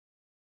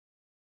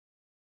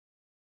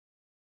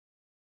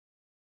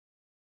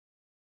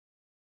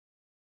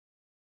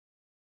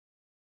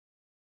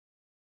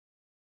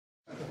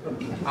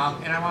And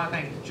I want to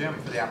thank Jim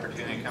for the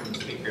opportunity to come and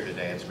speak here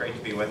today. It's great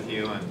to be with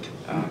you and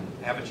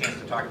have a chance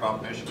to talk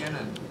about Michigan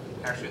and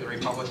actually the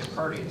Republican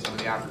Party and some of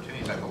the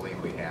opportunities I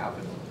believe we have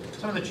and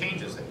some of the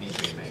changes that need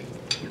to be made.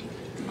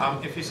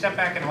 If you step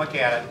back and look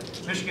at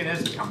it, Michigan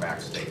is a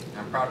comeback state.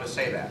 I'm proud to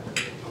say that.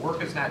 The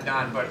work is not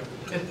done, but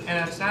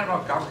and it's not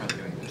about government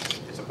doing this.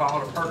 It's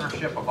about a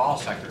partnership of all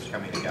sectors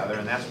coming together,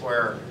 and that's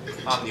where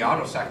the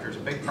auto sector is a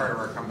big part of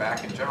our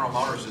comeback, and General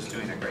Motors is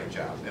doing a great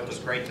job. It was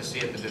great to see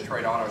at the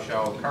Detroit Auto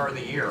Show, Car of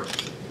the Year,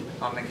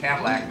 the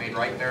Cadillac made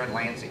right there in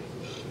Lansing.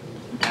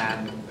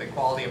 And the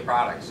quality of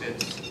products,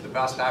 it's the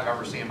best I've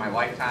ever seen in my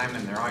lifetime,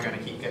 and they're only going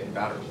to keep getting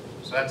better.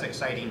 So that's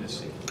exciting to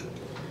see.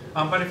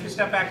 But if you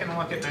step back and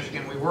look at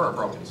Michigan, we were a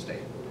broken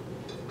state.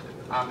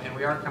 And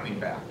we are coming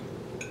back.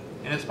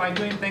 And it's by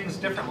doing things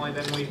differently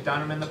than we've done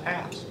them in the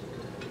past.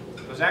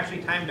 It was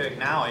actually time to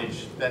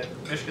acknowledge that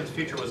Michigan's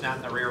future was not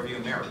in the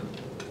rearview mirror.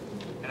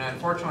 And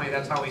unfortunately,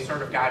 that's how we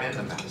sort of got in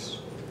the mess.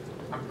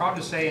 I'm proud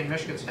to say in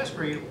Michigan's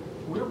history,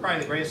 we were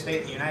probably the greatest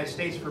state in the United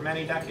States for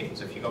many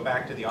decades. If you go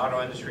back to the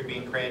auto industry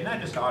being created,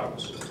 not just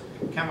autos,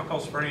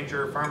 chemicals,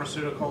 furniture,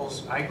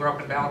 pharmaceuticals. I grew up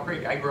in Battle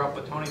Creek. I grew up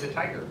with Tony the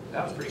Tiger.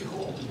 That was pretty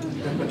cool.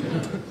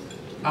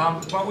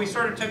 But we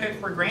sort of took it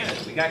for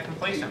granted. We got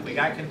complacent, we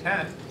got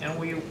content, and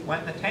we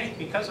went in the tank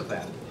because of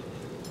that.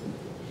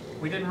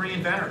 We didn't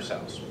reinvent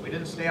ourselves. We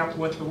didn't stay up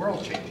with the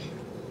world changing.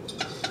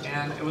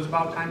 And it was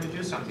about time to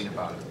do something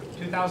about it.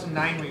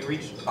 2009, we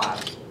reached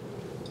bottom.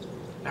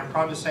 And I'm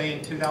proud to say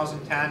in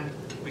 2010,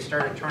 we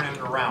started turning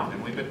it around,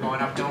 and we've been going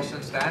uphill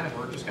since then, and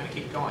we're just going to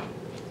keep going.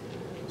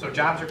 So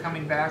jobs are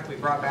coming back. We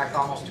brought back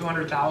almost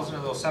 200,000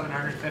 of those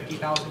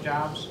 750,000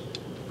 jobs.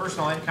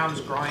 Personal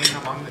income's growing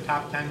among the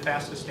top 10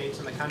 fastest states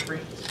in the country.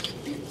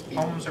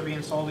 Homes are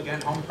being sold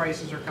again. Home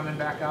prices are coming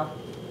back up.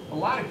 A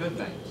lot of good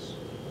things.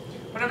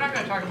 But I'm not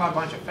going to talk about a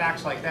bunch of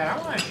facts like that. I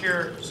want to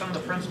share some of the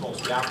principles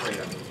we operate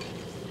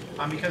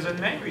on. Because in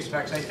many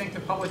respects, I think the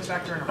public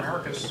sector in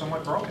America is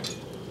somewhat broken.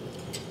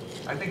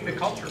 I think the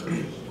culture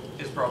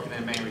is broken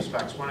in many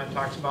respects when it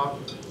talks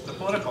about the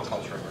political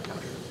culture of our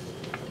country.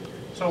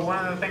 So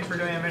one of the things we're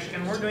doing in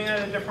Michigan, we're doing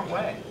it a different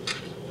way.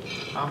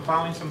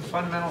 Following some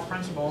fundamental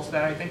principles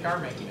that I think are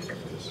making a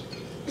difference.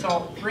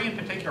 So 3 in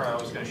particular I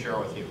was going to share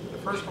with you. The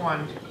first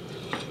one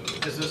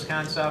is this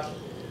concept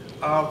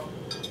of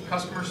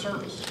customer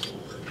service.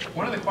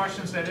 One of the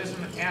questions that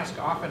isn't asked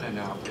often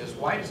enough is,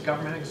 why does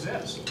government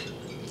exist?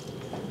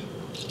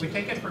 We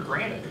take it for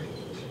granted.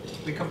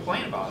 We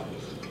complain about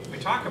it. We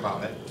talk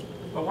about it.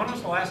 But when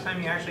was the last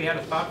time you actually had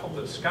a thoughtful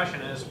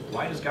discussion as,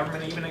 why does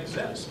government even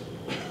exist?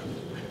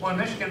 Well, in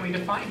Michigan, we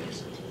define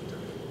it.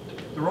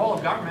 The role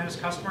of government is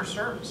customer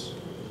service.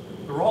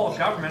 The role of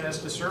government is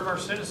to serve our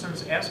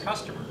citizens as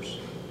customers,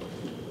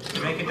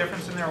 to make a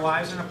difference in their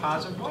lives in a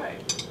positive way.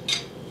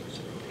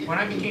 When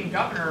I became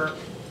governor,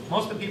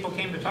 most of the people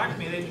came to talk to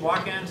me. They'd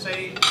walk in and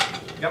say,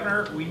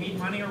 Governor, we need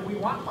money or we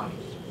want money.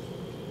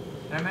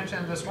 And I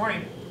mentioned this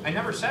morning, I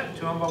never said it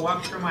to them, but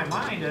what through my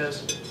mind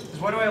is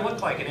what do I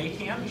look like, an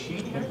ATM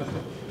machine here?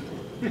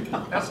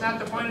 That's not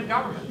the point of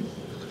government.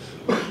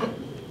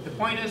 The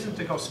point isn't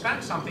to go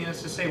spend something,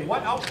 it's to say,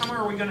 what outcome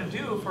are we going to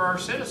do for our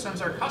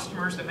citizens, our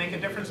customers, that make a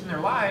difference in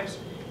their lives?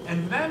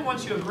 And then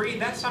once you agree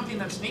that's something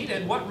that's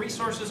needed, what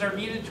resources are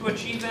needed to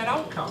achieve that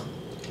outcome?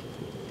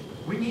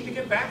 We need to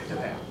get back to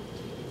that.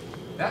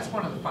 That's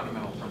one of the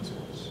fundamental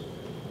principles.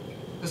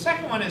 The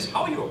second one is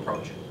how you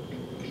approach it.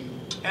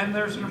 And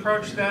there's an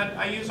approach that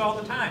I use all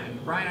the time,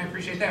 and Brian, I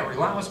appreciate that,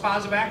 relentless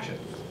positive action.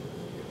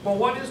 Well,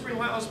 what is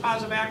relentless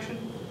positive action?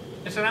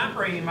 It's an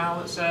operating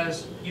model that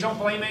says you don't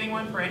blame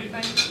anyone for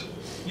anything.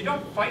 You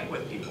don't fight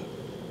with people.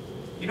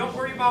 You don't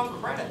worry about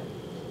credit.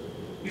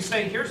 You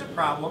say, here's a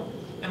problem,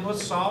 and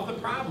let's solve the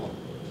problem.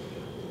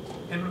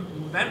 And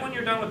then when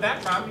you're done with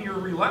that problem, you're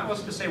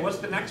relentless to say, what's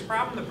the next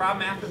problem, the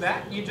problem after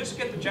that, and you just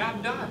get the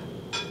job done.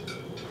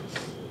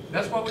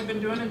 That's what we've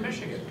been doing in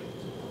Michigan.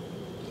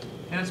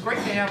 And it's great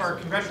to have our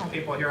congressional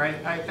people here.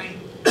 I thank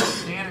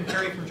Dan and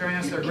Terry for joining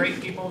us. They're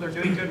great people. They're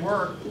doing good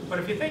work. But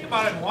if you think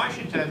about it in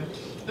Washington,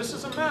 this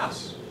is a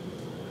mess.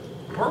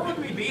 Where would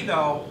we be,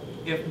 though,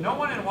 if no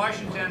one in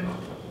Washington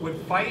would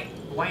fight,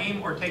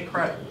 blame, or take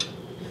credit?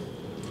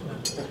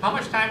 How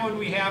much time would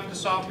we have to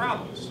solve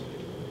problems?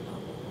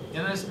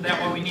 And isn't that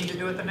what we need to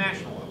do at the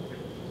national level?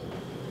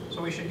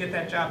 So we should get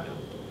that job done.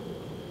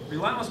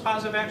 Relentless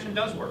positive action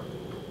does work.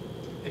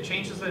 It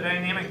changes the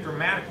dynamic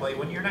dramatically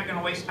when you're not going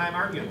to waste time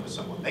arguing with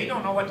someone. They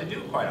don't know what to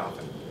do quite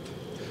often.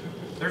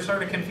 They're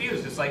sort of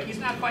confused. It's like, he's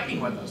not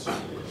fighting with us.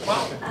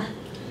 Well,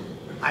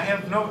 I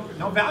have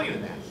no value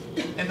in that.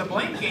 And the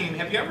blame game,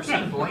 have you ever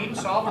seen blame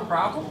solve a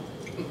problem?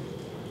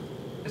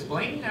 Has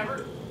blaming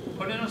ever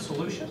put in a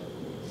solution?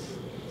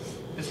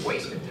 It's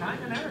wasted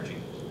time and energy.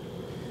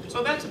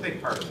 So that's a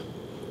big part of it.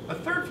 A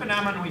third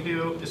phenomenon we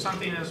do is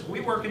something is we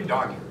work in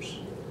dog years.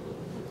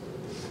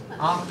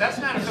 That's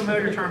not a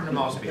familiar term to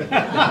most people.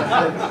 Now,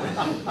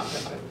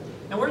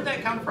 where'd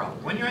that come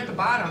from? When you're at the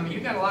bottom,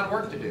 you've got a lot of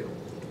work to do.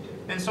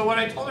 And so what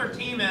I told our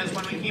team is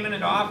when we came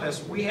into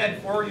office, we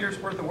had 4 years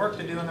worth of work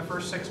to do in the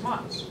first 6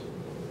 months.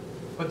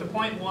 But the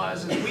point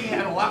was, is we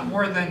had a lot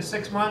more than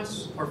 6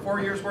 months or 4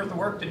 years worth of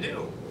work to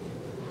do.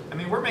 I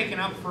mean, we're making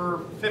up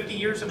for 50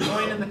 years of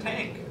going in the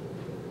tank.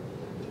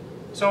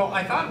 So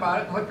I thought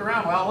about it and looked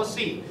around. Well, let's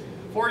see.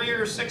 4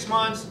 years, 6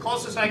 months,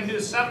 closest I can do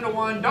is 7 to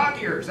 1,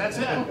 dog years, that's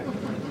it.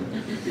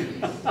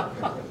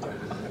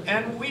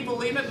 And we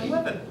believe it and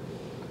live it.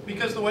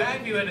 Because the way I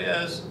view it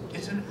is,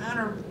 it's an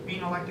honor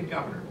being elected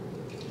governor.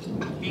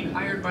 Being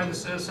hired by the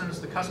citizens,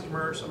 the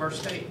customers of our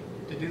state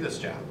to do this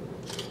job.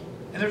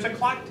 And there's a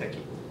clock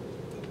ticking.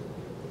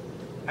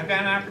 I've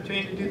got an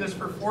opportunity to do this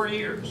for 4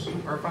 years.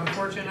 Or if I'm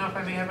fortunate enough,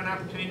 I may have an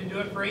opportunity to do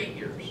it for 8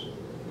 years.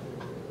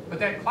 But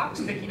that clock's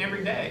ticking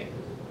every day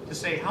to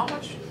say, how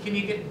much can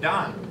you get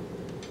done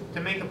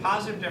to make a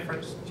positive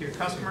difference to your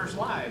customers'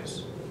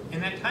 lives in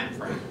that time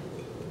frame?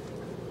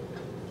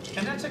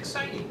 And that's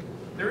exciting.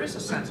 There is a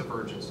sense of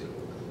urgency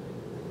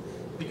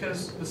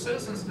because the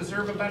citizens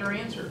deserve a better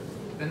answer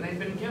than they've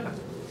been given.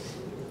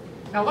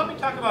 Now let me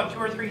talk about 2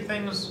 or 3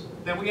 things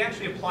that we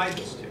actually applied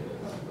this to.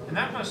 And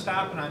I'm going to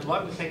stop and I'd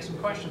love to take some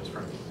questions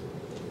from you.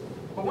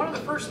 But one of the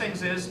first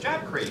things is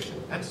job creation.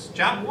 That's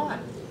job 1.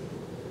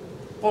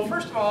 Well,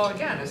 first of all,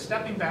 again, is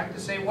stepping back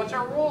to say, what's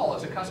our role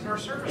as a customer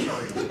service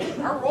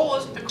organization? Our role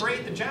isn't to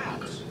create the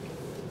jobs.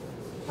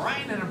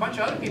 Brian and a bunch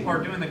of other people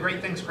are doing the great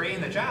things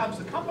creating the jobs,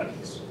 the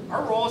companies.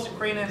 Our role is to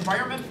create an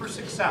environment for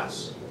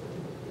success,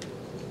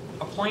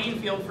 a playing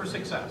field for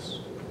success.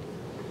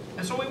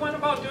 And so we went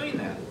about doing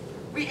that.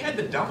 We had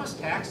the dumbest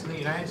tax in the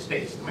United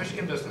States, the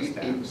Michigan business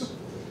tax.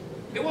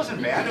 It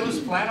wasn't bad, it was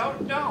flat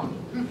out dumb.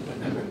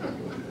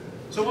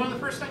 So one of the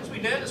first things we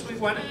did is we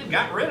went in and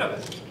got rid of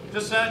it.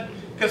 Just said,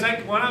 because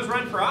when I was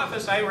running for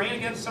office, I ran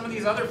against some of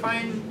these other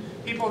fine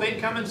people. They'd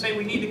come and say,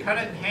 we need to cut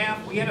it in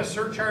half. We had a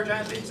surcharge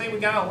on it. They'd say, we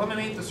got to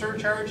eliminate the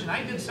surcharge. And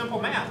I did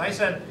simple math. I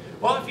said,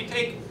 well, if you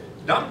take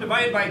dumb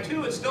divided by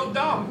 2, it's still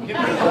dumb. Get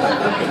rid of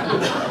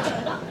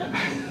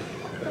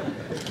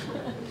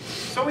it.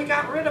 So we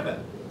got rid of it.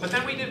 But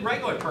then we did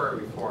regulatory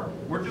reform.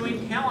 We're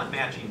doing talent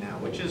matching now,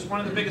 which is one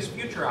of the biggest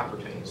future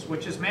opportunities,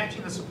 which is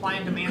matching the supply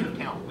and demand of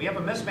talent. We have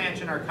a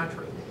mismatch in our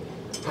country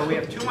where we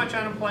have too much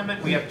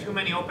unemployment, we have too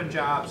many open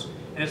jobs,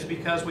 and it's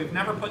because we've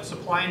never put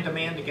supply and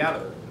demand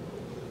together.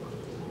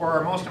 Or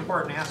our most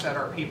important asset,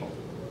 our people,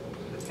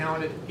 the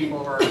talented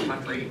people of our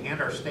country and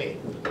our state.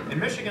 And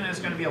Michigan is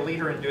going to be a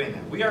leader in doing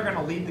that. We are going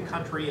to lead the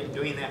country in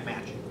doing that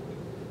matching.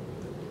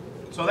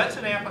 So that's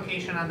an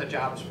application on the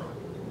jobs front.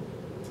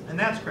 And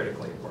that's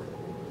critically important.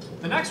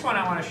 The next one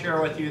I want to share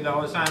with you,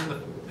 though, is on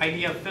the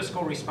idea of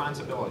fiscal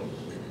responsibility.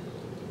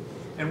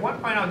 And one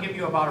point I'll give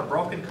you about a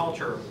broken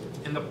culture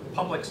in the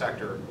public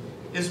sector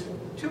is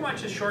too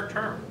much is short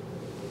term.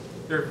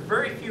 There are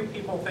very few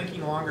people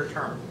thinking longer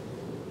term.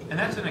 And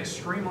that's an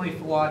extremely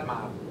flawed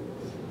model.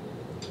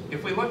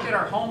 If we looked at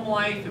our home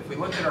life, if we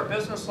looked at our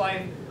business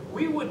life,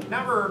 we would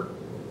never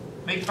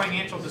make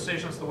financial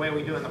decisions the way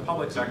we do in the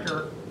public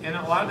sector. And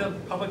a lot of the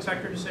public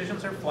sector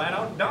decisions are flat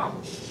out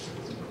dumb.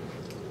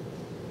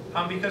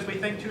 Because we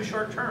think too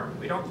short term.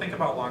 We don't think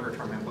about longer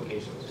term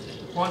implications.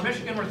 Well, in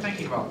Michigan, we're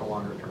thinking about the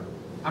longer term.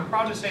 I'm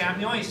proud to say I'm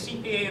the only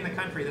CPA in the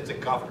country that's a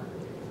governor.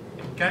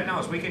 And God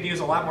knows, we could use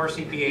a lot more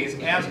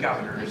CPAs as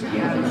governors in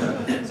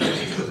some of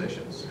these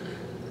positions.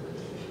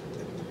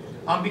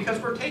 Because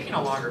we're taking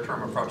a longer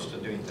term approach to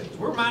doing things.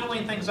 We're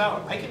modeling things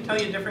out. I can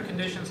tell you different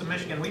conditions in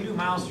Michigan. We do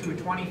miles through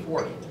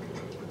 2040.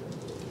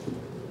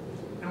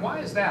 And why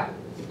is that?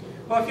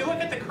 Well, if you look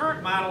at the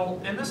current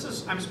model, and this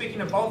is, I'm speaking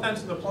to both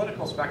ends of the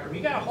political spectrum,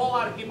 you got a whole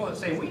lot of people that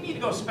say, we need to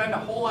go spend a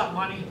whole lot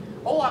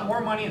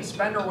more money and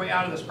spend our way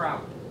out of this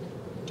problem.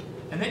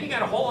 And then you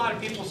got a whole lot of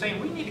people saying,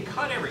 we need to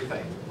cut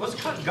everything. Let's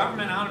cut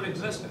government out of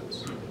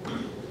existence.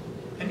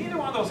 And neither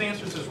one of those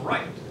answers is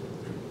right.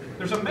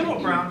 There's a middle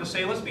ground to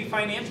say, let's be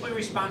financially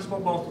responsible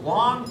both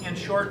long and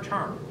short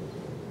term,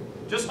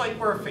 just like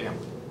we're a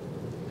family.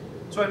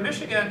 So in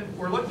Michigan,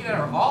 we're looking at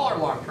all our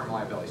long-term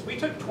liabilities. We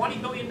took $20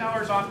 billion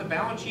off the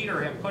balance sheet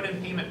or have put in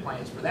payment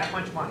plans for that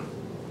much money.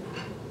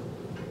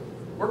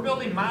 We're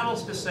building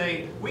models to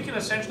say we can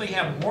essentially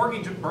have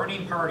mortgage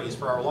burning parties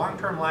for our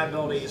long-term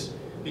liabilities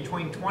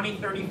between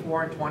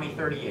 2034 and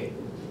 2038.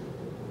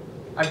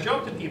 I've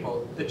joked to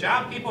people, the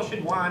job people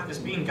should want is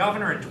being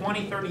governor in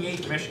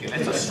 2038 in Michigan.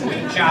 It's a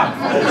sweet job.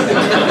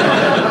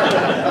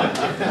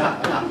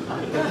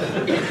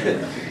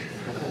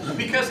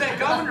 Because that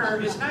governor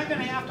is not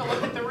going to have to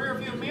look at the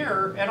rearview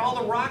mirror at all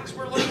the rocks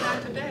we're looking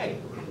at today.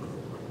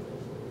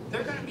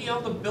 They're going to be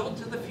able to build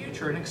to the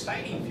future, an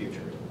exciting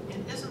future.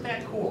 And isn't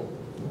that cool?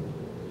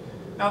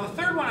 Now the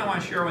third one I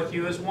want to share with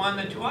you is one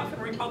that too often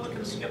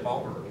Republicans skip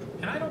over,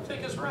 and I don't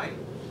think is right.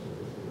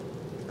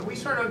 And we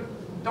sort of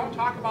don't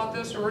talk about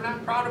this, or we're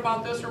not proud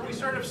about this, or we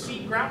sort of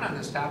cede ground on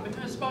this topic,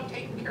 and it's about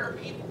taking care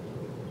of people.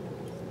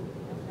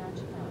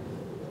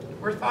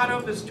 We're thought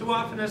of as too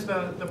often as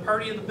the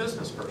party of the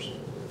business person.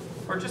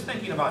 Or just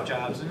thinking about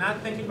jobs and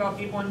not thinking about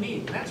people in need,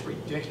 and that's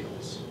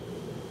ridiculous.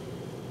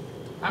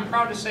 I'm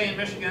proud to say in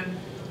Michigan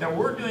that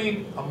we're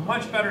doing a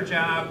much better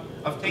job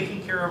of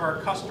taking care of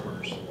our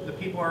customers, the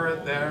people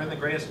that are in the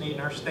greatest need in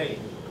our state.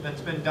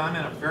 That's been done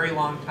in a very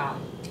long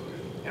time.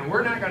 And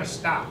we're not going to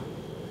stop.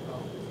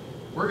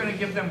 We're going to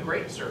give them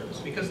great service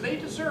because they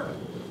deserve it.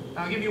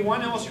 I'll give you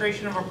one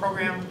illustration of a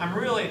program I'm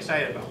really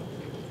excited about.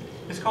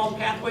 It's called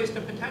Pathways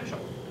to Potential,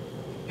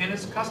 and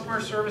it's Customer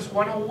Service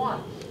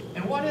 101.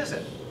 And what is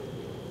it?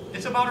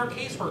 It's about our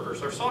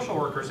caseworkers, our social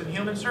workers, and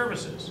human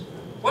services.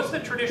 What's the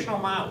traditional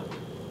model?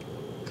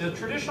 The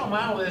traditional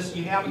model is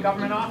you have a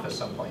government office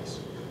someplace.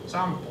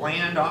 Some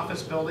bland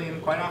office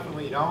building, quite often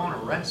we don't, or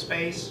rent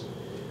space.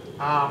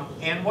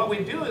 And what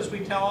we do is we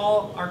tell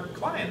all our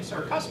clients,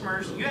 our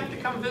customers, you have to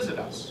come visit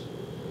us.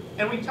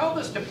 And we tell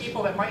this to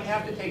people that might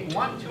have to take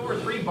 1, 2, or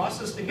 3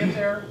 buses to get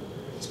there,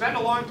 spend a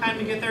long time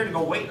to get there, to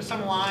go wait in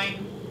some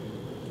line,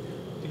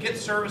 to get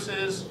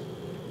services,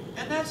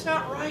 and that's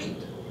not right.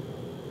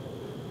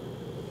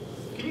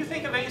 Can you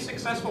think of any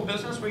successful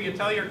business where you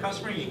tell your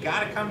customer you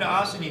got to come to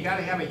us and you got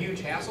to have a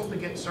huge hassle to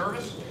get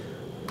service?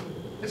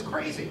 It's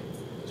crazy.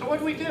 So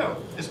what we do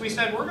is we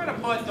said we're going to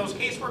put those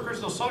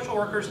caseworkers, those social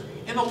workers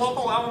in the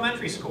local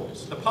elementary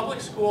schools, the public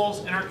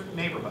schools in our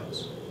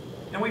neighborhoods.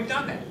 And we've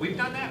done that. We've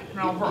done that in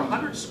over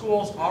 100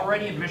 schools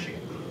already in Michigan.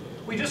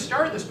 We just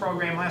started this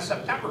program last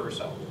September or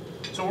so.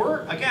 So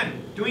we're,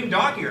 again, doing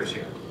dog years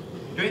here.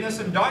 Doing this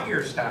in dog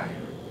years time.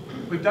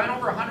 We've done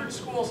over 100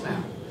 schools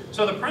now.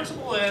 So the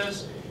principle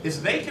is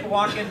they can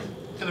walk into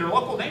their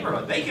local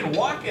neighborhood. They can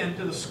walk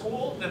into the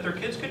school that their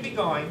kids could be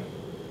going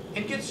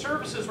and get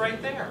services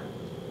right there.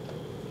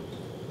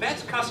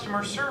 That's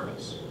customer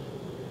service.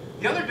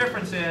 The other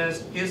difference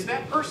is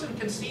that person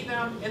can see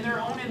them in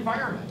their own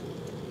environment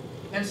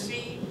and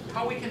see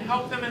how we can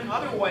help them in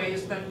other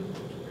ways than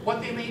what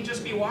they may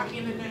just be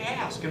walking in and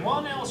ask. And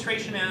one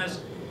illustration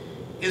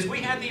is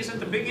we had these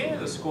at the beginning of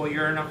the school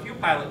year in a few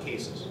pilot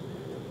cases.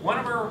 One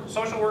of our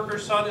social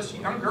workers saw this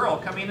young girl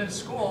coming into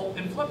school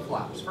in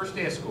flip-flops, first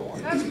day of school.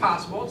 And that's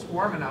possible, it's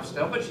warm enough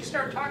still, but she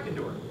started talking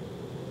to her.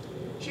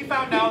 She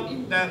found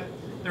out that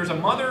there's a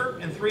mother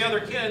and 3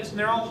 other kids, and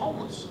they're all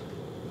homeless.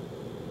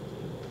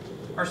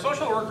 Our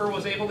social worker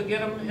was able to get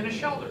them in a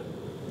shelter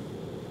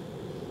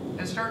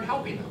and start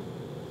helping them.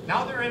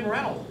 Now they're in a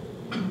rental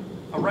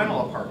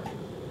apartment.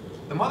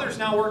 The mother's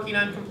now working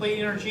on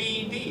completing her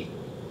GED.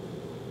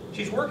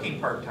 She's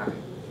working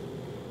part-time.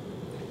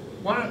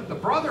 The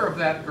brother of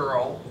that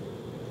girl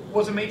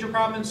was a major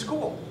problem in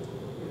school.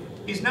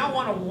 He's now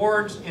won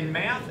awards in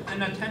math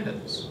and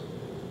attendance.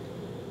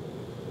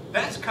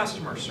 That's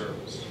customer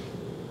service.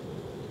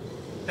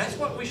 That's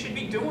what we should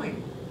be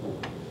doing.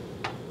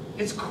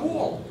 It's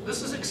cool.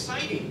 This is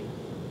exciting.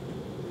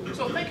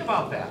 So think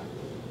about that.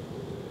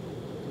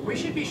 We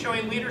should be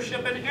showing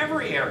leadership in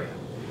every area.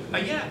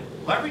 Again,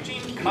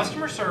 leveraging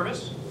customer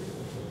service,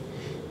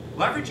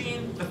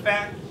 leveraging the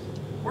fact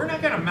we're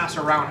not going to mess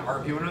around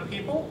arguing with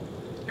people.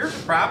 Here's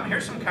a problem,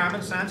 here's some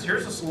common sense,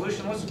 here's a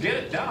solution, let's get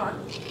it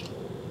done.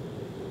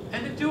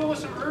 And to do it with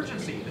some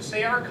urgency, to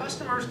say our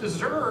customers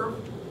deserve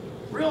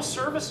real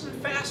service and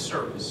fast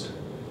service.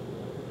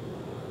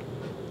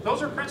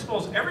 Those are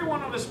principles every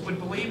one of us would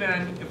believe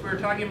in if we were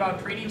talking about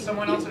treating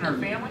someone else in our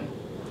family,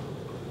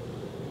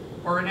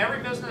 or in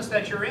every business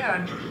that you're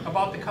in,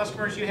 about the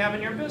customers you have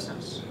in your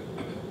business.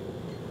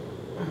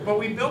 But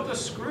we built a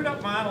screwed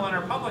up model in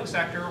our public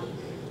sector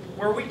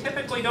where we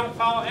typically don't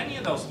follow any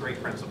of those 3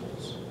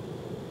 principles.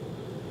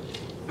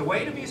 The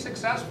way to be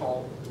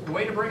successful, the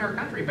way to bring our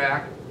country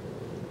back,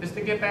 is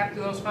to get back to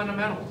those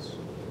fundamentals.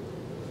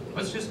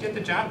 Let's just get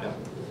the job done.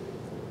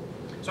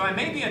 So I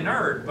may be a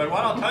nerd, but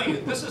what I'll tell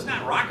you, this is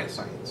not rocket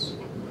science.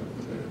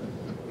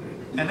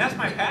 And that's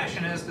my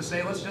passion, is to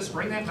say, let's just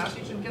bring that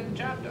message and get the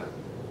job done.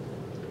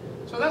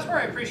 So that's where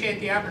I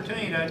appreciate the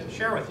opportunity to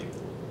share with you.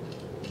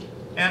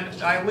 And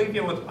I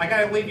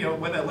gotta leave you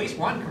with at least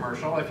one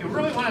commercial. If you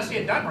really want to see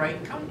it done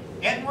right, come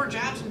add more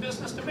jobs and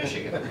business to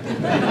Michigan.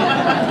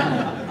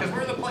 Because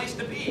we're the place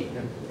to be.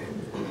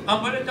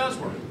 But it does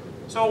work.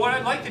 So what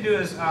I'd like to do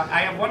is, I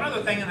have one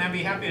other thing, and I'd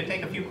be happy to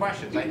take a few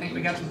questions. I think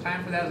we got some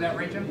time for that. Is that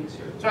right, Jim?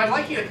 So I'd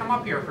like you to come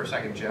up here for a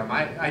second, Jim.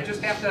 I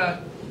just have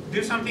to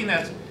do something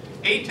that's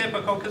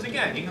atypical, because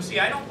again, you can see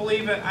I don't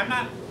believe it. I'm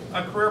not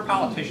a career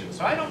politician,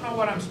 so I don't know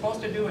what I'm supposed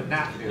to do and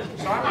not do.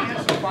 So I want to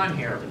have some fun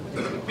here.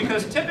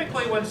 Because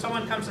typically when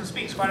someone comes and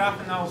speaks, quite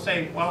often they'll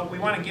say, well, we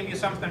want to give you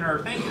something or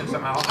thank you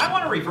somehow. I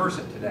want to reverse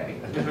it today.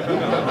 I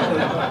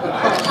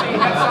actually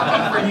have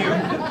something for you.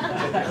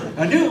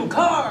 A new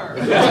car!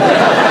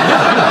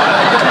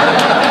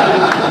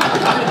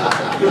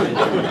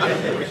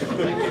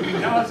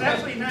 No, it's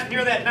actually not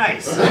near that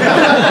nice.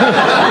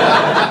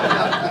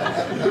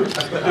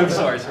 I'm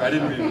sorry, sir. I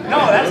didn't mean it. No,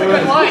 that's a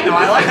good line, though.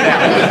 I like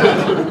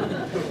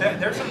that.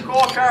 There's some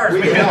cool cars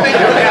we can think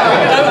of.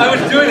 I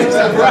was doing it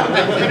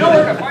surprise. You know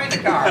where to find the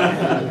car.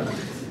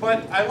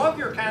 But I love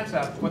your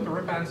concept, what the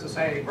Ripon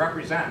Society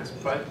represents,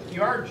 but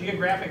you are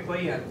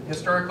geographically and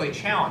historically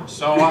challenged,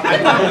 so I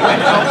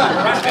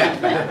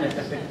correct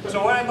that.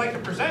 So what I'd like to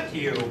present to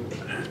you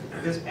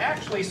is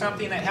actually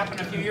something that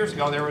happened a few years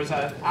ago. There was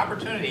an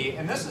opportunity,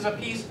 and this is a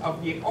piece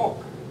of the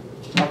oak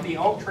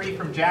tree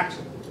from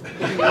Jackson. The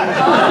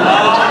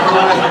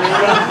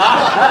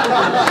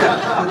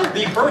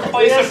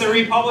birthplace of the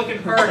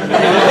Republican Party.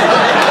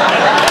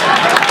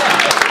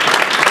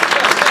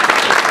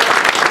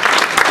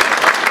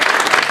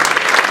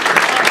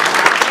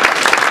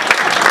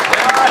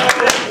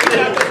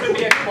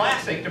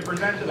 fantastic to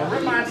present to the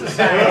Ripon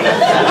Society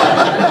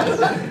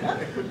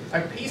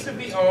a piece of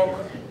the oak,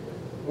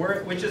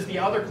 which is the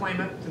other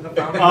claimant to the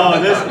founding.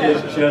 Oh, this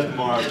is just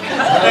marvelous.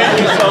 Thank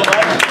you so much.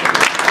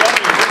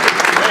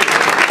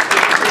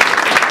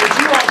 But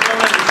you all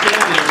don't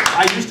understand,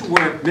 I used to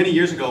work many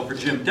years ago for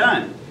Jim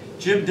Dunn.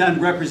 Jim Dunn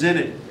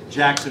represented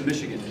Jackson,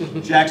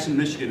 Michigan. Jackson,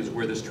 Michigan is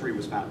where this tree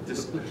was found.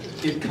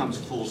 It comes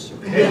full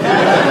circle.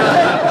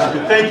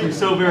 Thank you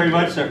so very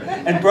much, sir.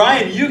 And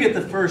Brian, you get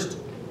the first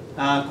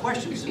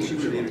question since you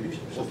were the introducer.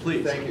 So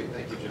please. Thank you,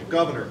 Jim.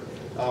 Governor,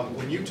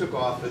 when you took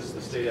office,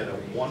 the state had a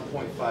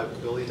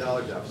 $1.5 billion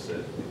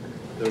deficit.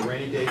 The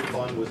rainy day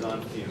fund was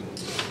on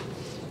fumes.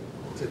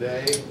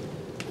 Today,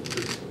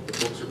 the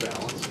books are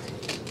balanced.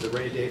 The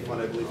rainy day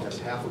fund, I believe, has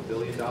 $500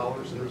 million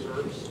in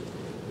reserves.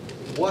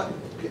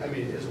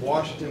 As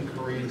Washington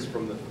careens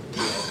from the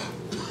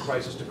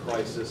crisis to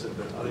crisis and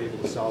been unable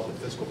to solve the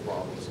fiscal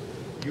problems,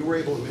 you were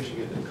able in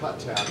Michigan to cut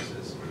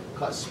taxes,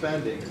 cut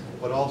spending,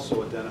 but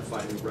also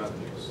identify new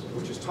revenues,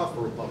 which is tough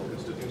for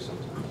Republicans to do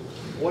sometimes.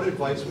 What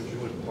advice would you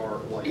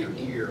impart while you're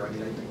here? I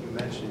think you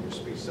mentioned in your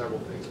speech several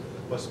things,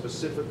 but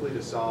specifically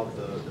to solve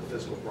the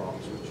fiscal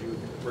problems, would you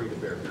bring to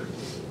bear here?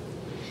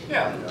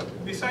 Yeah,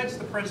 besides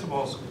the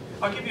principles,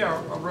 I'll give you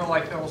a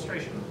real-life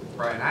illustration,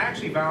 Brian. I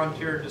actually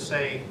volunteered to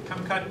say,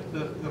 come cut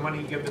the money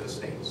you give to the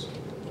states.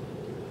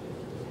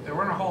 There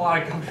weren't a whole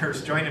lot of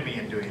governors joining me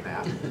in doing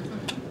that.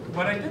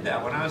 But I did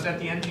that when I was at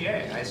the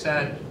NGA. I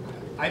said,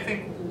 I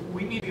think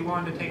we need to be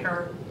willing to take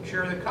our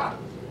share of the cut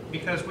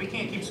because we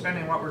can't keep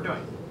spending what we're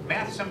doing.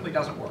 Math simply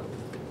doesn't work.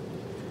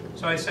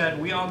 So I said,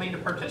 we all need to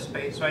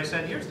participate. So I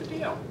said, here's the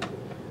deal.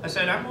 I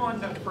said, I'm willing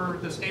for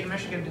the state of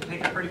Michigan to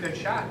take a pretty good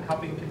shot in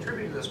helping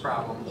contribute to this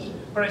problem.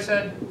 But I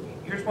said,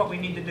 here's what we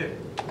need to do.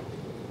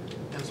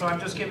 And so I'm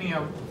just giving you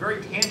a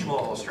very tangible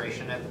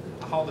illustration of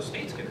how the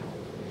states can help.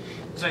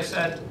 As I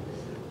said,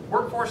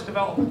 workforce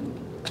development.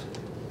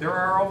 There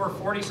are over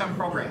 40-some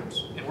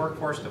programs in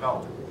workforce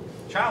development.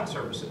 Child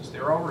services,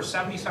 there are over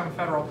 70-some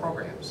federal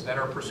programs that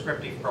are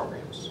prescriptive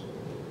programs.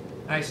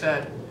 And I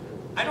said,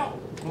 I don't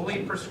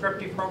believe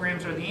prescriptive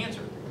programs are the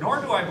answer, nor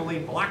do I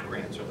believe block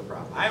grants are the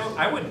problem.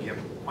 I wouldn't give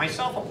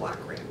myself a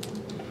block grant,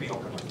 to be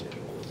open with you.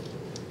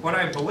 What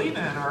I believe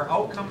in are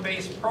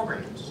outcome-based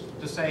programs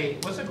to say,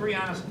 let's agree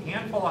on a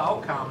handful of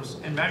outcomes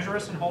and measure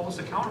us and hold us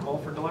accountable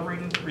for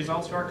delivering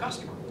results to our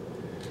customer.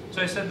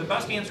 So I said the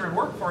best answer in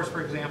workforce,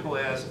 for example,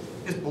 is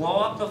blow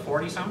up the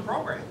 40-some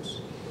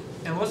programs.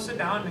 And let's sit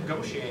down and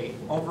negotiate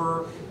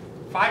over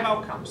 5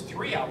 outcomes,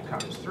 3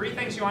 outcomes, 3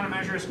 things you want to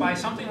measure us by,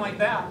 something like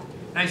that.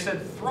 And I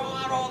said, throw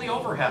out all the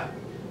overhead.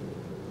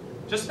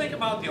 Just think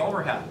about the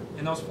overhead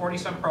in those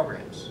 40-some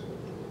programs.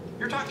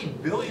 You're talking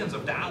billions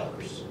of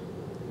dollars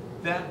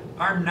that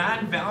are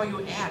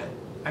non-value added.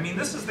 I mean,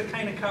 this is the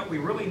kind of cut we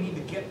really need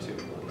to get to.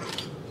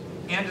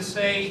 And to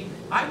say,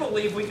 I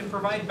believe we can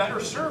provide better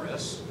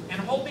service and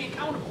hold me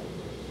accountable.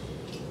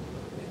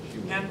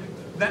 And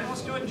then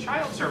let's do it in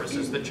child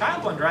services. The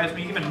child one drives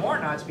me even more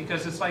nuts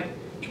because it's like,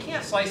 you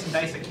can't slice and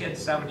dice a kid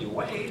 70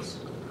 ways.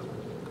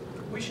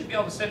 We should be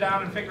able to sit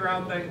down and figure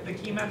out the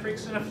key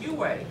metrics in a few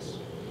ways.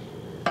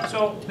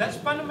 So that's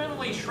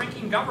fundamentally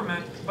shrinking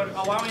government, but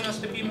allowing us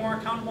to be more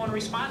accountable and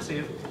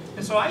responsive.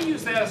 And so I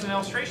use that as an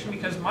illustration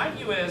because my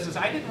view is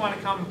I didn't want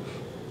to come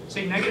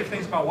say negative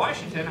things about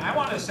Washington. I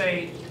want to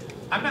say,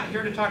 I'm not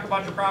here to talk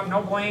about your problem,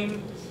 no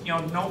blame,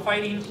 no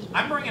fighting.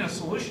 I'm bringing a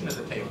solution to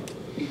the table.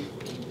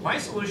 My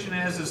solution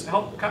is to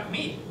help cut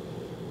meat.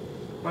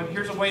 But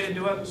here's a way to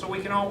do it so we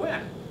can all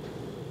win.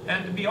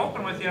 And to be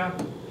open with you,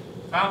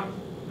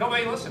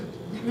 nobody listened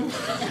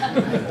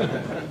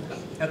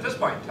at this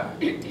point in time.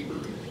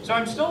 So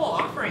I'm still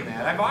offering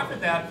that. I've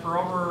offered that for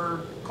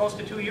over close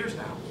to 2 years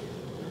now.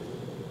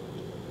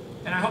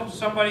 And I hope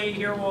somebody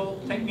here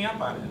will take me up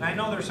on it. And I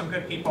know there's some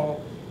good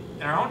people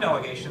in our own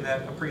delegation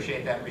that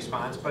appreciate that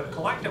response, but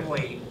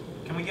collectively,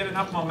 can we get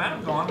enough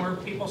momentum going where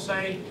people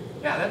say,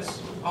 yeah,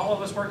 that's all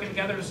of us working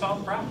together to solve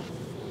the problem?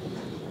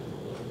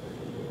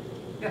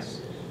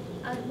 Yes?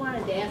 I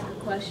wanted to ask a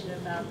question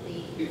about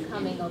the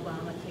coming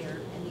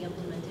Obamacare and the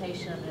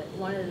implementation of it.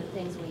 One of the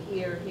things we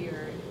hear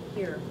here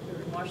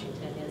in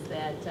Washington is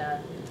that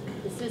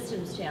the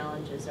systems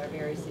challenges are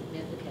very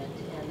significant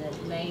and that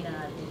it may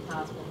not be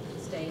possible for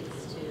the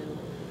states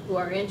who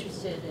are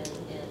interested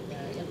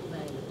in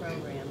implementing the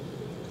program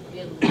to be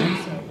able to do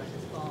so by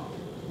this fall.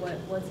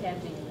 What's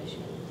happening in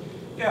Michigan?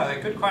 Yeah,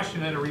 a good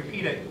question, and to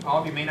repeat it, all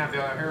of you may not be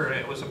able to hear it,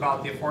 it was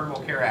about the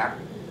Affordable Care Act,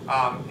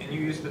 and you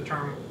used the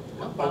term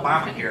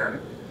Obamacare.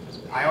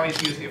 I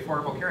always use the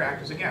Affordable Care Act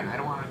because, again, I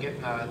don't want to get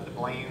in the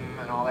blame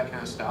and all that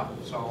kind of stuff,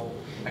 so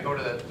I go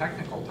to the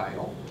technical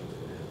title.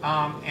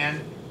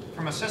 And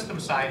from a system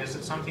side, is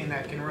it something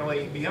that can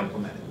really be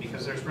implemented?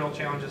 Because there's real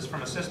challenges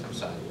from a system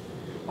side.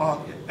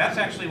 Well, that's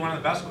actually one of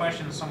the best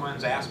questions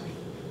someone's asked me.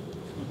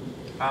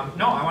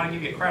 No, I want to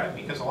give you credit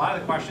because a lot of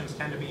the questions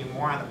tend to be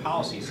more on the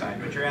policy side,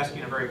 but you're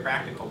asking a very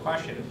practical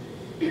question.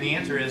 And the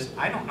answer is,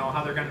 I don't know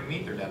how they're going to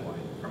meet their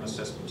deadline from a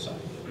system side.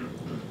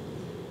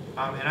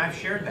 And I've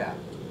shared that.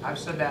 I've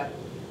said that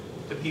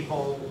to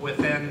people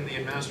within the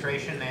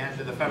administration and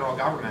to the federal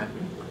government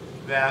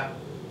that,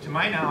 to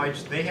my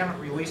knowledge, they haven't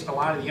released a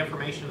lot of the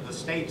information to the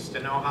states to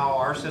know how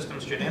our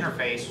systems should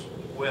interface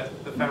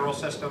with the federal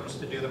systems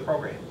to do the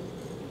program.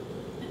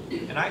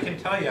 And I can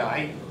tell you,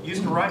 I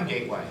used to run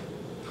Gateway.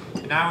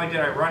 And not only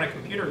did I run a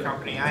computer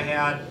company, I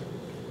had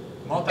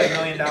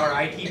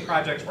multi-million-dollar IT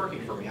projects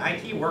working for me.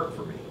 IT worked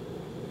for me.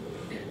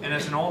 And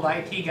as an old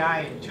IT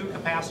guy in 2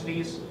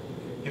 capacities,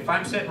 if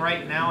I'm sitting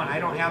right now and I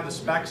don't have the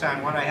specs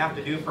on what I have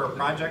to do for a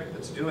project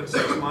that's due in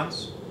 6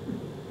 months,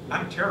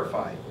 I'm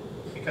terrified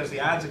because the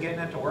odds of getting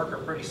it to work are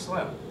pretty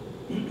slim.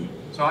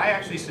 So I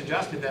actually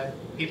suggested that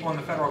people in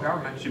the federal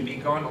government should be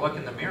going to look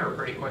in the mirror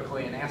pretty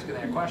quickly and asking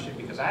that question,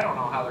 because I don't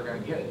know how they're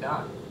going to get it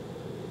done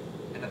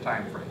in the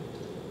time frame.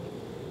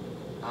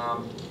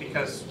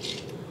 Because,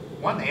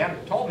 one, they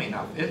haven't told me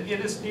enough. It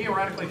is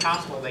theoretically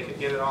possible they could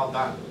get it all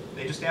done.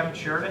 They just haven't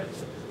shared it.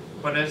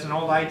 But as an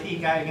old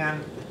IT guy,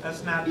 again,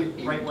 that's not the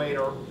right way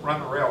to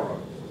run the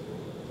railroad.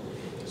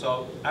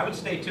 So I would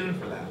stay tuned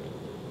for that.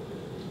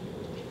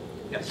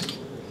 Yes?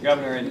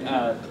 Governor, in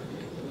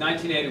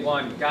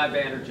 1981, Guy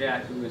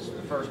Vanderjack, who was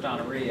the first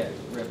honoree at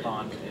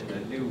Ripon, in the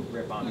new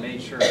Ripon,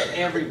 made sure that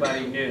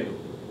everybody knew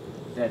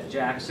that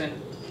Jackson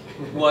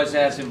was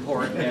as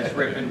important as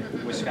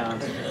Ripon,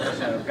 Wisconsin.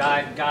 So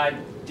Guy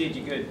did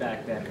you good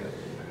back then.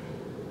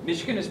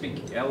 Michigan has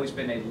always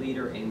been a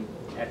leader in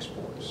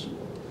exports.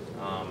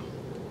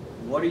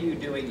 What are you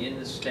doing in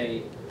the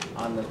state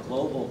on the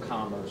global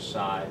commerce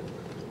side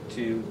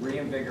to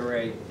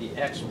reinvigorate the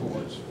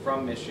exports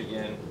from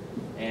Michigan?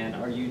 And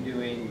are you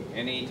doing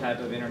any type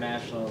of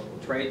international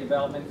trade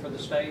development for the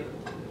state?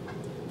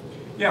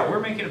 Yeah, we're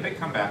making a big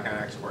comeback on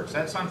exports.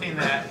 That's something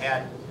that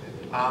had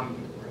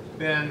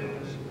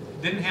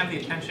didn't have the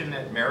attention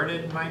it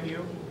merited, in my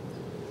view,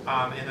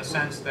 in the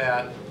sense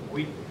that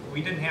we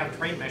didn't have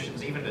trade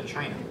missions even to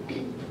China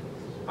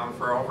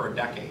for over a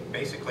decade,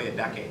 basically a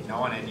decade. No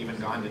one had even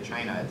gone to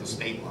China at the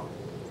state level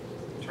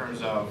in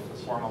terms of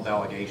formal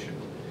delegation.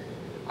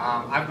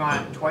 I've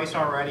gone twice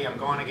already. I'm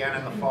going again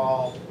in the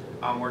fall.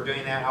 We're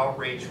doing that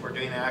outreach. We're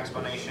doing that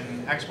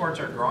explanation. Exports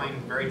are growing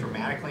very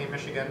dramatically in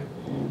Michigan.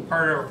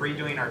 Part of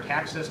redoing our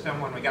tax system,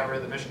 when we got rid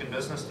of the Michigan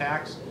business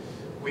tax,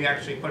 we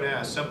actually put in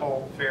a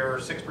simple, fair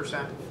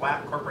 6%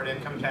 flat corporate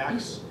income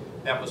tax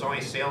that was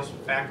only sales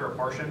factor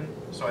apportioned.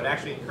 So it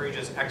actually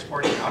encourages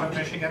exporting out of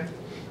Michigan.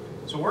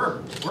 So we're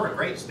a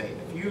great state.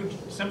 If you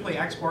simply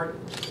export,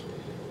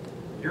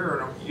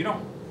 you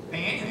don't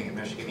pay anything in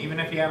Michigan, even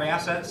if you have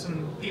assets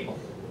and people.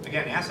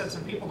 Again, assets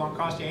and people don't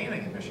cost you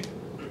anything in Michigan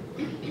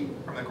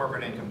from the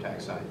corporate income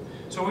tax side.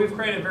 So we've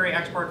created a very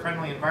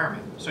export-friendly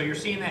environment. So you're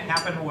seeing that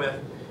happen with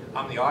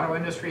the auto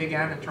industry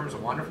again, in terms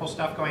of wonderful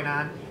stuff going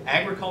on.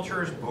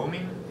 Agriculture is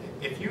booming.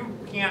 If you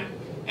can't,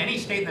 any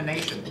state in the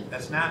nation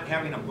that's not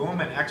having a boom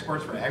in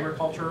exports for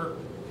agriculture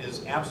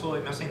is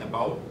absolutely missing the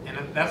boat, and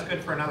that's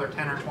good for another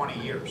 10 or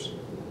 20 years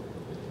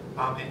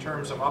in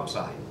terms of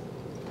upside.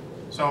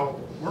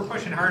 So we're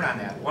pushing hard on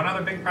that. One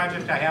other big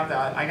project I have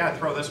that I got to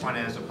throw this one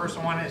in is the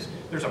personal one is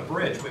there's a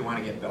bridge we want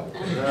to get built.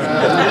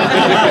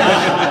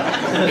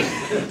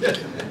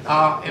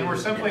 And we're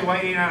simply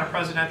waiting on a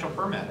presidential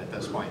permit at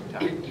this point in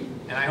time.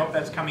 And I hope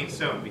that's coming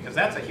soon, because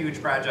that's a huge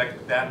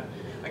project that,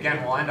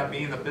 again, will end up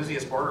being the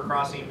busiest border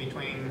crossing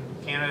between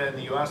Canada and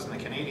the US, and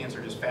the Canadians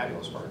are just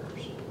fabulous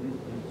partners.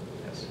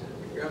 Yes.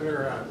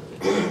 Governor,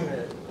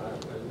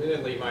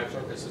 admittedly my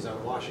focus is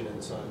on Washington,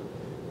 so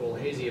I'm a little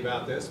hazy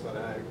about this, but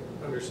I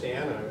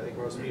understand, and I think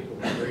most people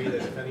would agree,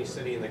 that if any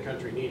city in the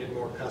country needed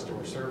more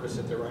customer service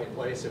at the right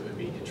place, it would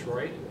be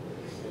Detroit.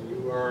 And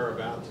you are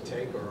about to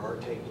take, or are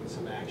taking,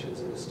 some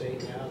actions in the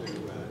state now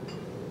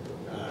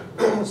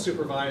to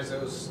supervise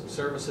those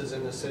services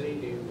in the city.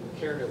 Do you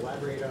care to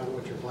elaborate on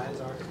what your plans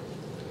are?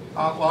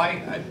 Well,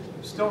 I'm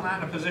still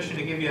not in a position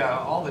to give you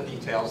all the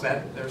details.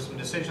 There's some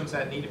decisions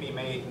that need to be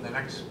made in the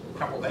next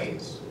couple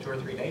days, 2 or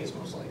 3 days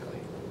most likely.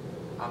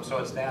 So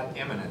it's that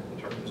imminent in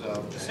terms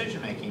of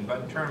decision making,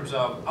 but in terms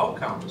of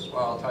outcomes,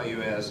 what I'll tell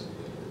you is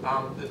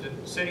the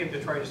city of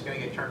Detroit is going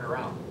to get turned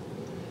around.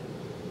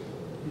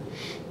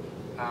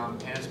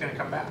 And it's going to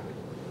come back.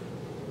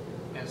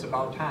 And it's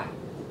about time.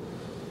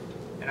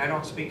 And I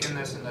don't speak in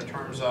this in the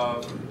terms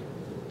of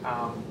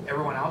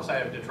everyone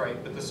outside of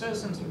Detroit, but the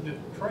citizens of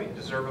Detroit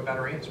deserve a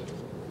better answer.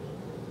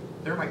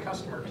 They're my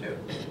customer too.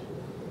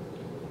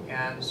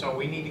 And so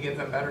we need to give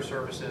them better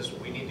services.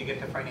 We need to get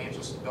to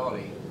financial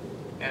stability.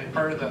 And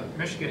part of the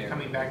Michigan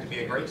coming back to be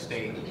a great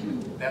state,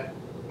 that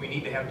we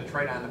need to have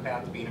Detroit on the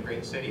path to being a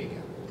great city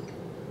again.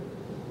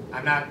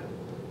 I'm not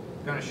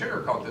going to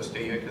sugarcoat this to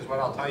you, because what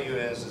I'll tell you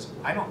is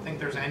I don't think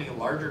there's any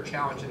larger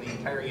challenge in the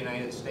entire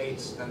United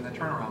States than the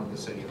turnaround of the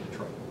city of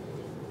Detroit.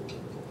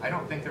 I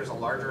don't think there's a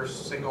larger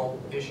single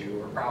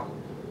issue or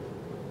problem.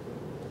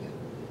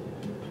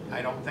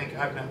 I don't think,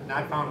 I've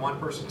not found one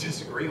person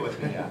disagree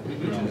with me yet,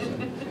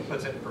 which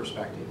puts it in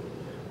perspective.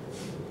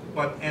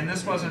 And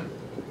this wasn't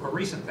a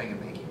recent thing in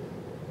making.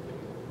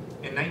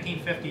 In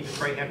 1950,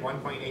 Detroit had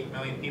 1.8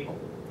 million people.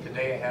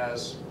 Today it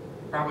has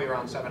probably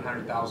around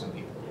 700,000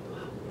 people.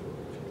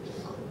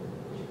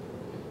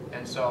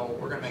 And so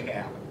we're going to make it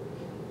happen.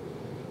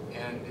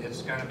 And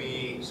it's going to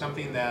be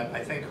something that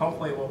I think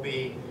hopefully will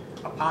be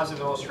a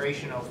positive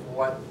illustration of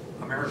what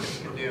Americans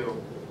can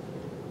do,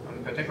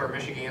 in particular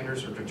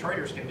Michiganders or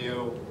Detroiters can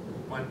do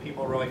when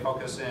people really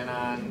focus in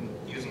on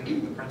using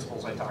the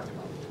principles I talked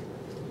about.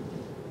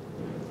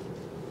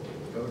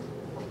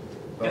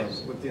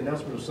 Yes. With the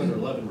announcement of Senator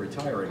Levin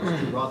retiring,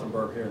 Stu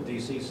Rothenberg here in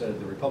D.C. said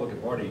the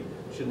Republican Party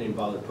shouldn't even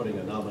bother putting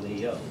a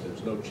nominee up.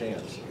 There's no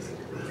chance.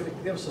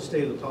 Give us the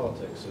state of the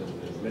politics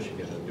in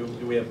Michigan. Do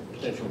we have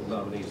potential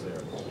nominees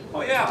there?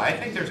 Oh yeah, I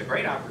think there's a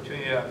great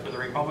opportunity for the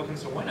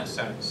Republicans to win a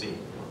Senate seat.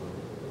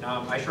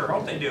 I sure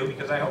hope they do,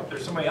 because I hope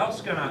there's somebody else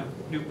going to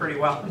do pretty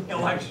well in the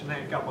election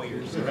in a couple of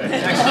years.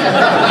 Next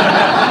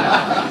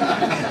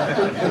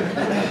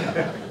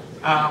year.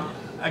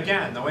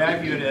 Again, the way I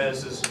view it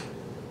is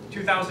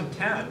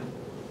 2010,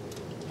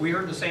 we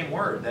heard the same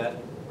word, that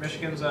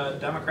Michigan's a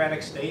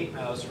Democratic state,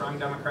 a strong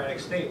Democratic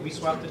state. We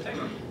swept the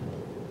ticket.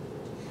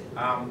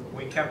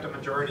 We kept a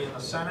majority in the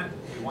Senate.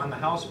 We won the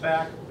House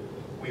back.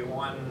 We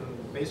won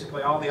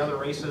basically all the other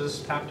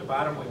races, top to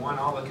bottom. We won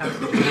all the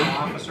constitutional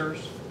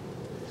officers.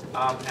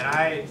 And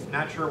I'm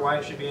not sure why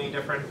it should be any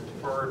different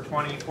for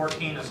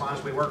 2014, as long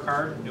as we work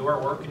hard and do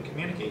our work and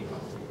communicate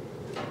well.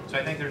 So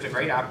I think there's a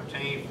great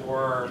opportunity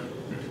for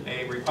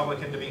a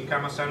Republican to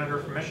become a senator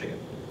from Michigan.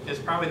 It's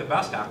probably the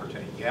best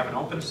opportunity. You have an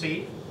open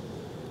seat,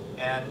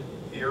 and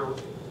you're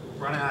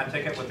running on a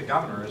ticket with the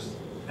governor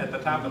at the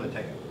top of the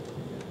ticket.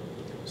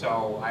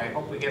 So I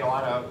hope we get a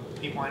lot of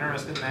people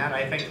interested in that.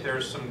 I think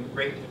there's some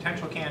great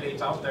potential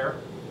candidates out there,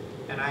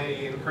 and I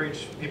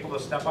encourage people to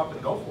step up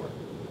and go for it.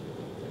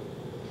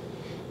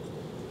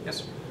 Yes,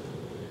 sir.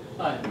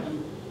 Hi,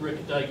 I'm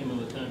Rick Dykeman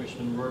with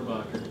Congressman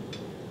Rohrbacher.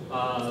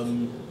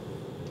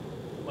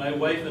 My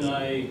wife and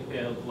I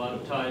have a lot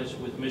of ties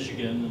with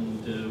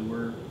Michigan, and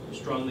we're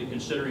strongly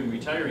considering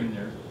retiring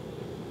there.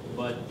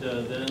 But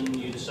then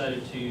you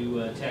decided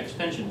to tax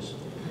pensions.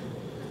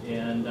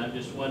 And I'm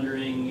just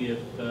wondering if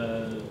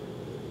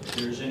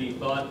there's any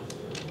thought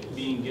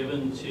being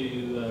given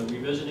to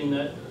revisiting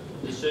that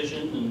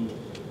decision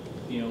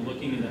and,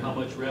 looking into how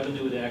much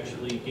revenue it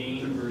actually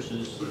gained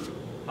versus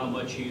how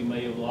much you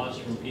may have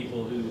lost from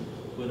people who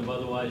would have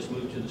otherwise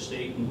moved to the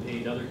state and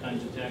paid other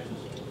kinds of taxes.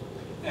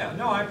 Yeah,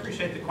 no, I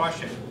appreciate the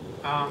question.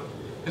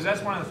 Because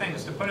that's one of the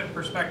things, to put it in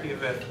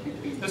perspective,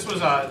 if this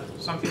was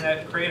something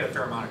that created a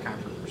fair amount of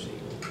controversy.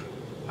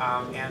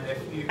 And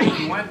if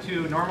you went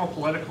to normal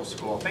political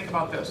school, think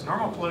about this.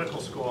 Normal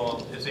political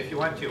school is if you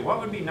went to,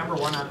 what would be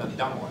 #1 on the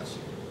dumb list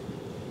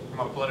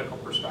from a political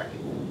perspective?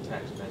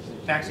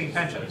 Taxing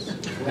pensions.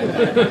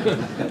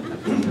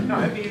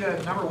 No, it'd be the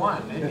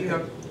 #1. It'd be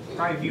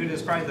probably viewed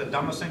as probably the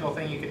dumbest single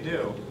thing you could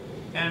do.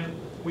 And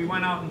we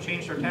went out and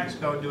changed our tax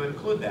code to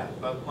include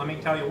that. But let me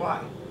tell you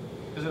why.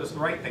 Because it was the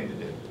right thing to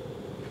do.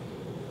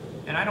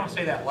 And I don't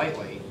say that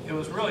lightly. It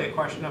was really a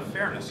question of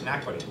fairness and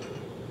equity.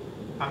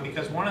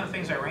 Because one of the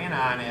things I ran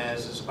on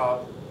is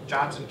about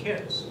jobs and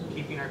kids,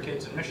 keeping our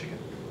kids in Michigan.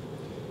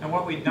 And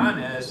what we'd done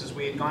is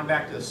we had gone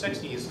back to the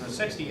 60s. In the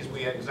 60s,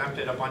 we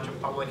exempted a bunch of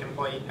public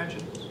employee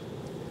pensions.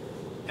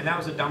 And that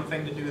was a dumb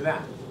thing to do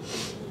then.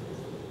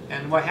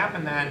 And what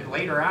happened then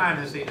later on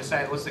is they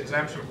decided, let's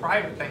exempt some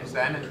private things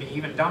then and be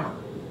even dumber.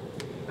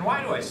 And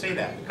why do I say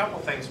that? A couple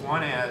things.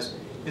 One is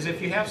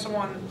if you have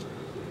someone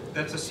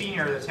that's a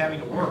senior that's having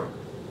to work,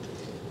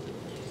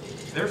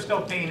 they're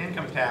still paying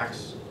income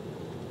tax,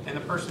 and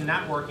the person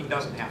not working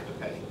doesn't have to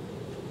pay.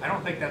 I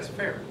don't think that's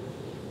fair.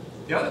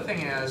 The other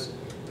thing is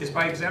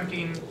by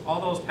exempting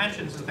all those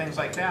pensions and things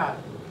like that,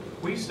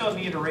 we still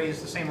need to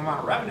raise the same amount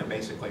of revenue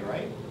basically,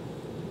 right?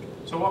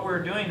 So what we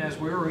were doing is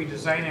we were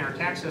redesigning our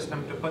tax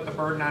system to put the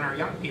burden on our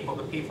young people,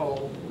 the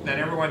people that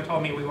everyone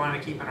told me we want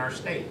to keep in our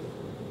state.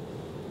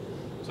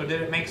 So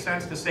did it make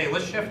sense to say,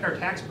 let's shift our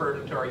tax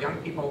burden to our young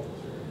people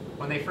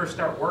when they first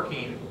start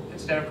working,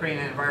 instead of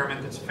creating an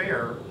environment that's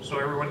fair, so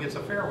everyone gets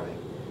a fair way?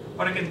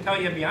 What I can tell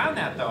you beyond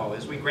that, though,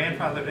 is we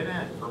grandfathered it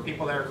in. For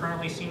people that are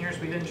currently seniors,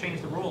 we didn't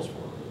change the rules for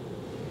them.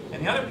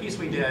 And the other piece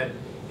we did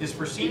is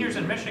for seniors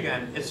in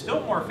Michigan, it's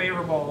still more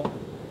favorable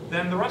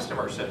than the rest of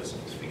our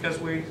citizens, because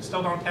we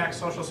still don't tax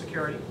Social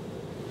Security.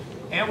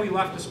 And we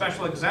left a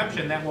special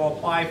exemption that will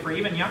apply for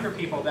even younger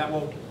people that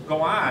will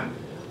go on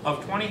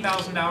of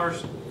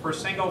 $20,000 for a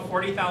single,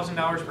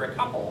 $40,000 for a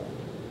couple,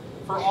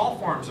 for all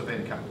forms of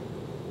income.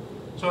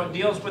 So it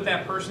deals with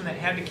that person that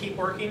had to keep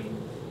working.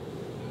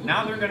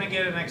 Now they're going to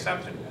get an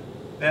exception,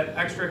 that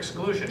extra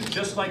exclusion,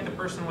 just like the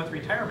person with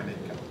retirement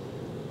income.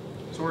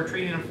 So we're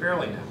treating them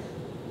fairly now.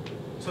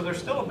 So there's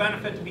still a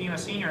benefit to being a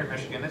senior in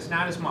Michigan. It's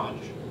not as much,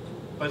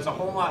 but it's a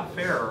whole lot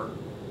fairer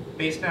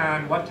based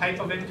on what type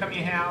of income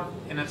you have,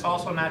 and it's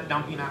also not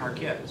dumping on our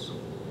kids.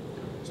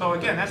 So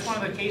again, that's one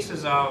of the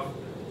cases of,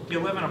 do you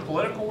live in a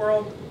political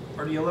world,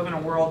 or do you live in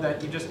a world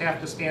that you just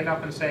have to stand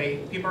up and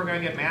say, people are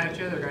going to get mad at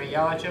you, they're going to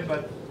yell at you,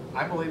 but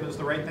I believe it's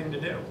the right thing to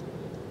do.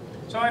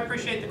 So I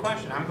appreciate the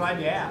question. I'm glad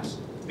you asked,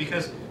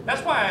 because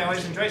that's why I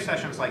always enjoy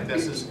sessions like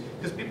this, is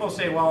because people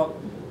say, well,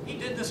 he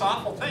did this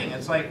awful thing.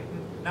 It's like,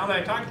 now that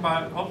I talked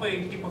about it,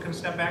 hopefully people can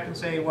step back and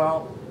say,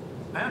 well,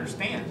 I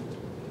understand.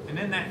 And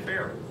isn't that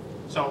fair?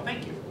 So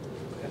thank you.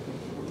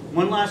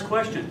 One last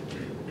question.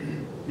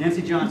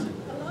 Nancy Johnson.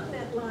 Along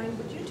that line,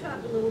 would you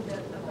talk a little bit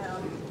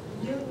about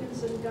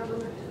unions and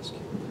government?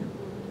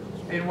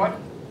 In what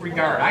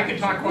regard? I could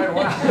talk quite a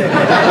while. I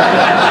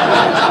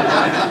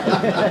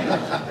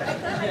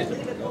thought I'd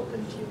leave it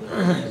open to you.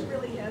 You've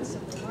really had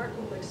some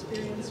remarkable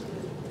experience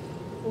with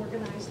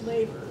organized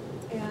labor,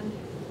 and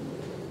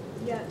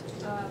yet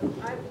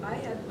I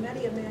had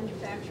many a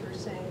manufacturer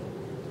saying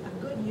a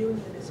good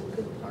union is a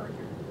good partner.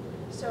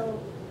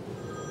 So,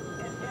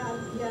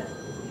 and yet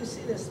you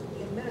see this,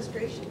 the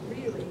administration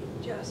really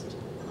just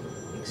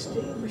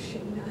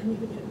extinguishing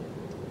non-union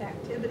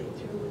activity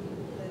through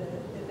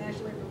the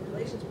National Labor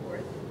Relations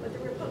Board, but the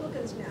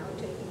Republicans now are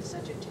taking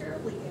such a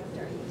terribly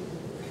anti-union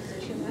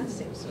position. That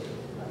seems sort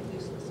of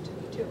useless to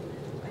me too.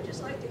 I'd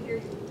just like to hear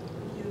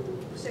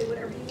you say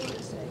whatever you want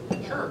to say.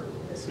 Sure.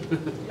 This.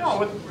 No,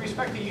 with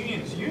respect to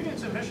unions,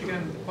 unions in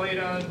Michigan played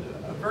a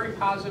very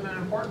positive and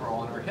important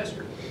role in our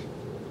history.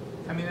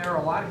 I mean, there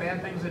are a lot of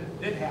bad things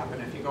that did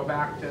happen if you go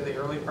back to the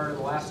early part of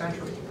the last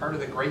century, part of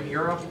the Great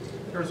Era.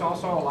 There's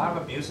also a lot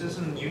of abuses,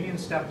 and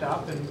unions stepped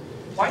up. And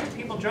why did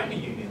people join a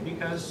union?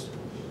 Because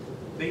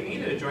they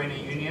needed to join a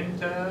union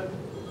to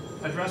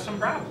address some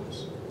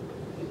problems.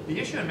 The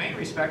issue in many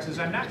respects is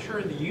I'm not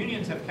sure the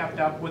unions have kept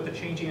up with the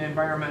changing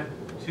environment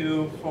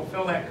to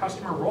fulfill that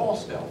customer role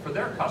still for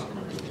their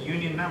customers, the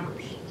union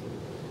members.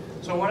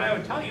 So what I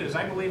would tell you is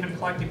I believe in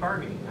collective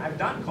bargaining. I've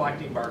done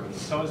collective bargaining,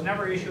 so it's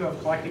never an issue of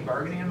collective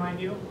bargaining in my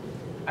view.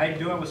 I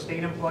do it with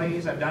state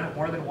employees. I've done it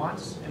more than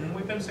once, and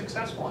we've been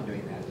successful in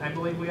doing that. I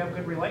believe we have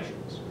good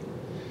relations.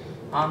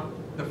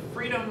 The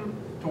freedom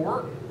to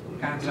work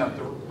concept,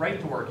 the right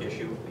to work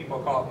issue, people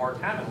call it more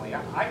commonly.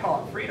 I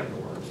call it freedom to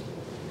work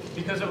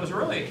because it was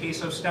really a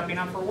case of stepping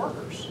up for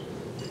workers.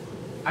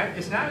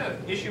 It's not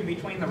an issue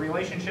between the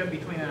relationship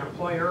between an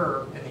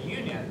employer and the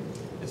union.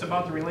 It's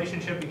about the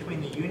relationship between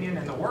the union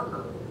and the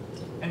worker.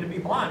 And to be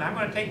blunt, I'm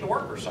going to take the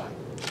worker side.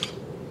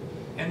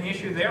 And the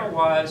issue there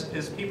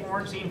is people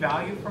weren't seeing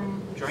value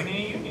from joining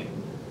a union.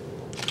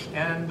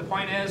 And the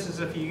point is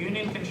if a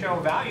union can show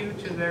value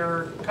to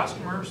their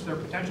customers, their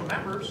potential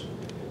members,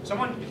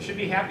 someone should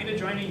be happy to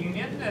join a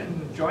union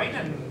and join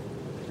and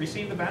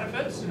receive the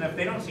benefits. And if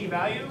they don't see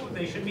value,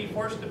 they should be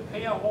forced to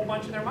pay a whole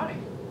bunch of their money.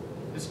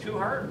 It's too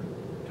hard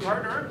to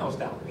earn those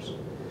dollars.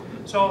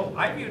 So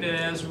I viewed it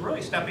as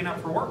really stepping up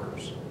for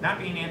workers, not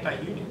being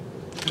anti-union,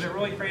 because it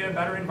really created a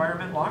better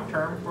environment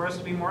long-term for us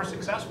to be more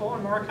successful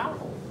and more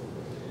accountable.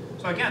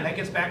 So again, that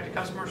gets back to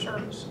customer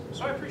service.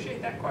 So I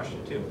appreciate that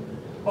question too.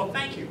 Well,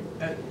 thank you.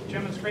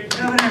 Jim, it's great to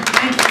meet you. Governor,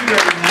 thank you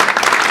very much.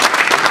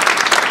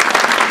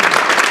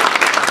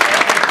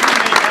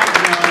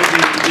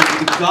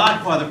 The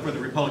godfather for the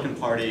Republican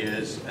Party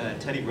is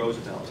Teddy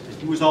Roosevelt.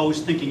 He was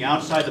always thinking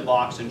outside the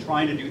box and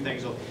trying to do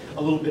things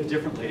a little bit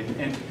differently.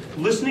 And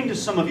listening to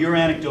some of your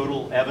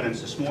anecdotal evidence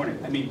this morning,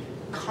 I mean,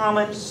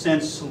 common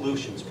sense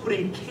solutions,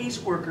 putting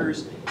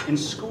caseworkers in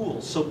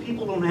schools so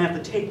people don't have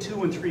to take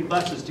 2 and 3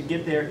 buses to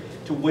get there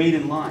to wait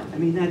in line. I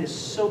mean, that is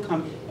so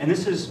common. And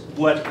this is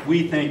what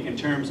we think in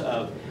terms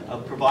of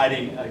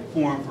providing a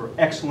forum for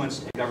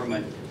excellence in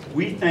government.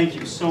 We thank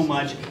you so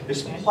much.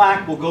 This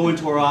plaque will go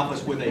into our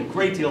office with a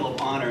great deal of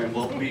honor and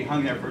will be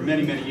hung there for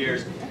many, many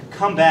years.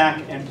 Come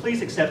back and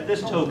please accept this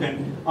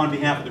token on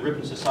behalf of the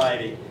Ripon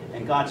Society,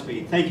 and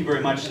Godspeed. Thank you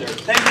very much, sir.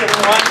 Thank you,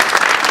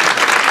 everyone.